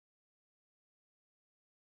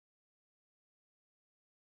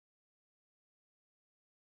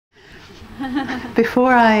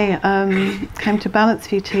Before I came to Balanced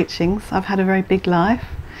View Teachings, I've had a very big life,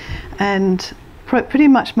 and pretty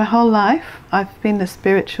much my whole life I've been a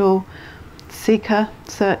spiritual seeker,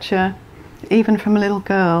 searcher. Even from a little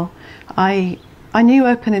girl, I knew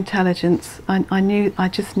open intelligence. I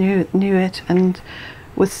just knew it, and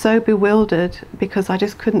was so bewildered because I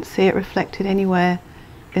just couldn't see it reflected anywhere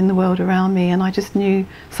in the world around me, and I just knew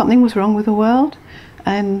something was wrong with the world,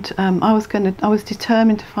 and I was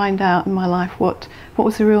determined to find out in my life what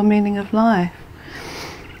was the real meaning of life.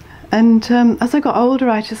 And as I got older,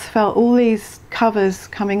 I just felt all these covers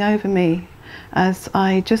coming over me, as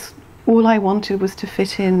all I wanted was to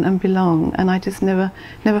fit in and belong, and I just never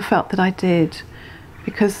felt that I did,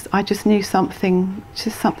 because I just knew something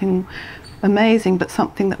amazing, but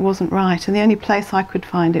something that wasn't right, and the only place I could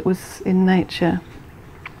find it was in nature.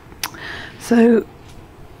 So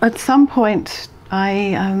at some point,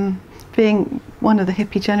 I, being one of the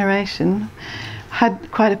hippie generation,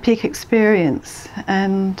 had quite a peak experience,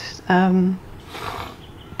 and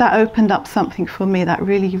that opened up something for me that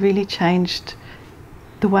really changed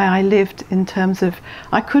the way I lived, in terms of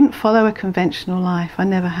I couldn't follow a conventional life. I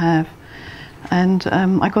never have. And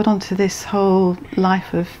I got onto this whole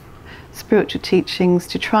life of spiritual teachings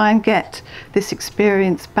to try and get this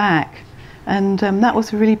experience back, and that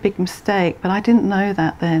was a really big mistake, but I didn't know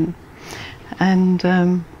that then. And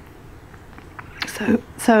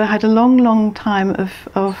so I had a long time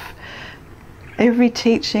of every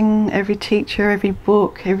teaching, every teacher, every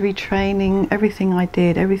book, every training, everything I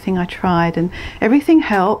did, everything I tried, and everything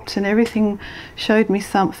helped and everything showed me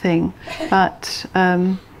something. But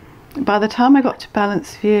by the time I got to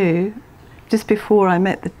Balanced View, just before I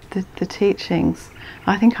met the teachings,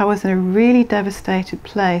 I think I was in a really devastated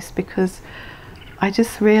place, because I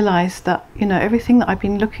just realised that, you know, everything that I've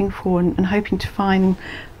been looking for and hoping to find,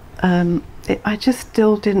 I just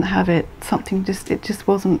still didn't have it. It just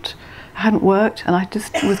hadn't worked, and I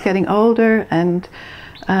just was getting older, and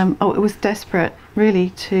it was desperate,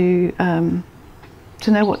 really, to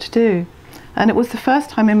know what to do. And it was the first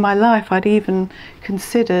time in my life I'd even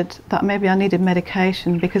considered that maybe I needed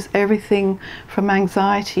medication, because everything from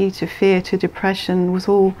anxiety to fear to depression was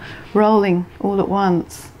all rolling all at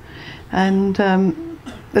once. And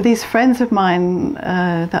these friends of mine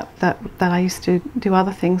that I used to do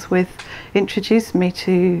other things with introduced me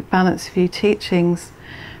to Balanced View Teachings,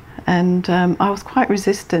 and I was quite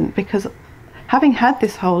resistant, because having had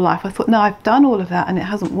this whole life, I thought, no, I've done all of that and it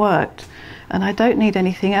hasn't worked, and I don't need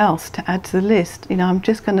anything else to add to the list. You know, I'm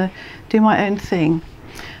just going to do my own thing.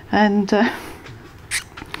 And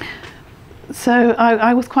so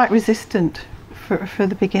I was quite resistant for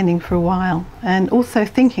the beginning, for a while, and also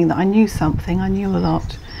thinking that I knew something. I knew a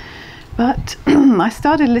lot. But I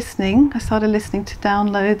started listening to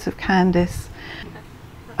downloads of Candice.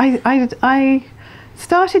 I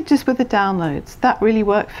started just with the downloads. That really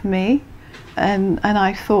worked for me, and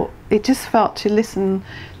I thought it just felt to listen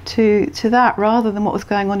to that rather than what was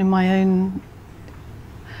going on in my own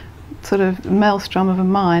sort of maelstrom of a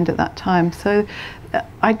mind at that time. So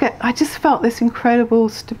I just felt this incredible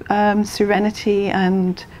serenity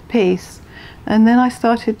and peace, and then I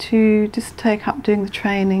started to just take up doing the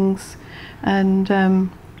trainings, and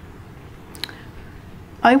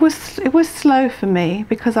it was slow for me,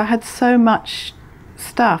 because I had so much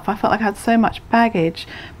stuff. I felt like I had so much baggage,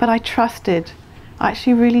 but I trusted. I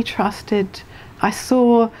actually really trusted. I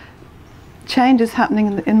saw changes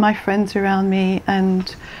happening in my friends around me,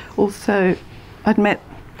 and also I'd met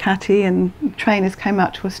Catty, and trainers came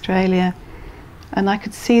out to Australia, and I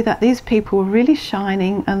could see that these people were really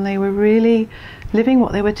shining, and they were really living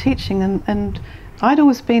what they were teaching. And I'd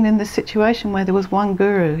always been in this situation where there was one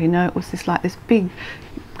guru, you know, it was this big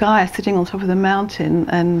guy sitting on top of the mountain,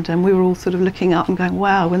 and we were all sort of looking up and going,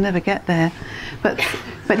 wow, we'll never get there. But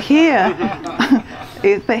here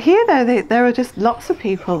though, there are just lots of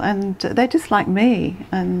people, and they're just like me,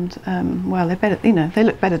 and well, they're better, you know, they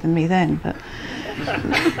look better than me then, but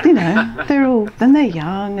you know, they're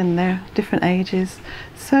young and they're different ages.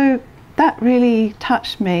 So that really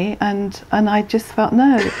touched me, and I just felt,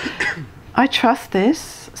 no, I trust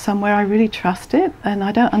this somewhere. I really trust it, and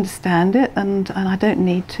I don't understand it, and I don't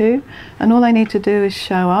need to, and all I need to do is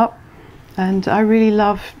show up. And I really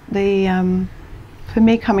love for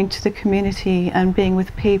me, coming to the community and being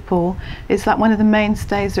with people is like one of the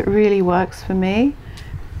mainstays that really works for me,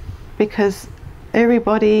 because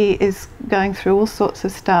everybody is going through all sorts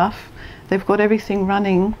of stuff. They've got everything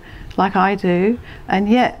running like I do, and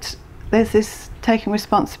yet there's this taking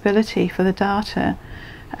responsibility for the data.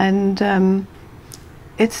 And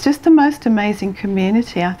it's just the most amazing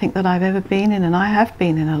community I think that I've ever been in, and I have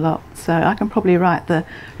been in a lot. So I can probably write the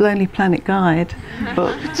Lonely Planet Guide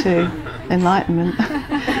book to enlightenment.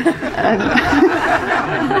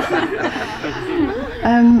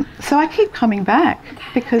 So I keep coming back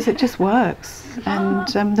because it just works,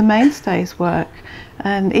 and the mainstays work.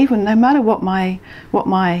 And even no matter what my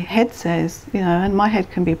head says, you know, and my head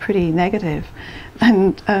can be pretty negative,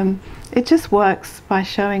 and it just works by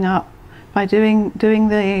showing up, by doing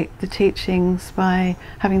the teachings, by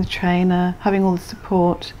having the trainer, having all the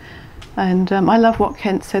support. And I love what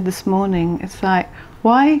Kent said this morning. It's like,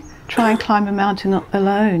 why try and climb a mountain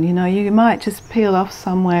alone? You know, you might just peel off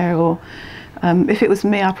somewhere, or if it was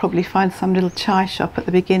me, I'd probably find some little chai shop at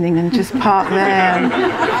the beginning and just park there. And,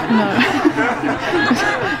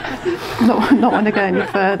 not want to go any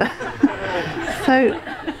further. So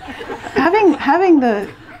having the,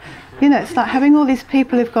 you know, it's like having all these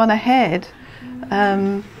people who've gone ahead.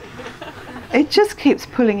 It just keeps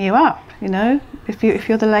pulling you up. You know, if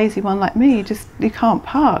you're the lazy one like me, you can't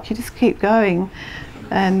park. You just keep going,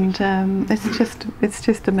 and it's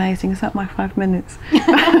just amazing. Is that my 5 minutes?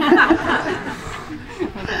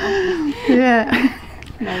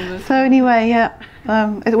 Yeah. So anyway, yeah,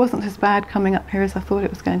 it wasn't as bad coming up here as I thought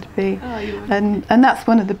it was going to be, and that's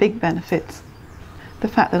one of the big benefits, the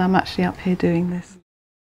fact that I'm actually up here doing this.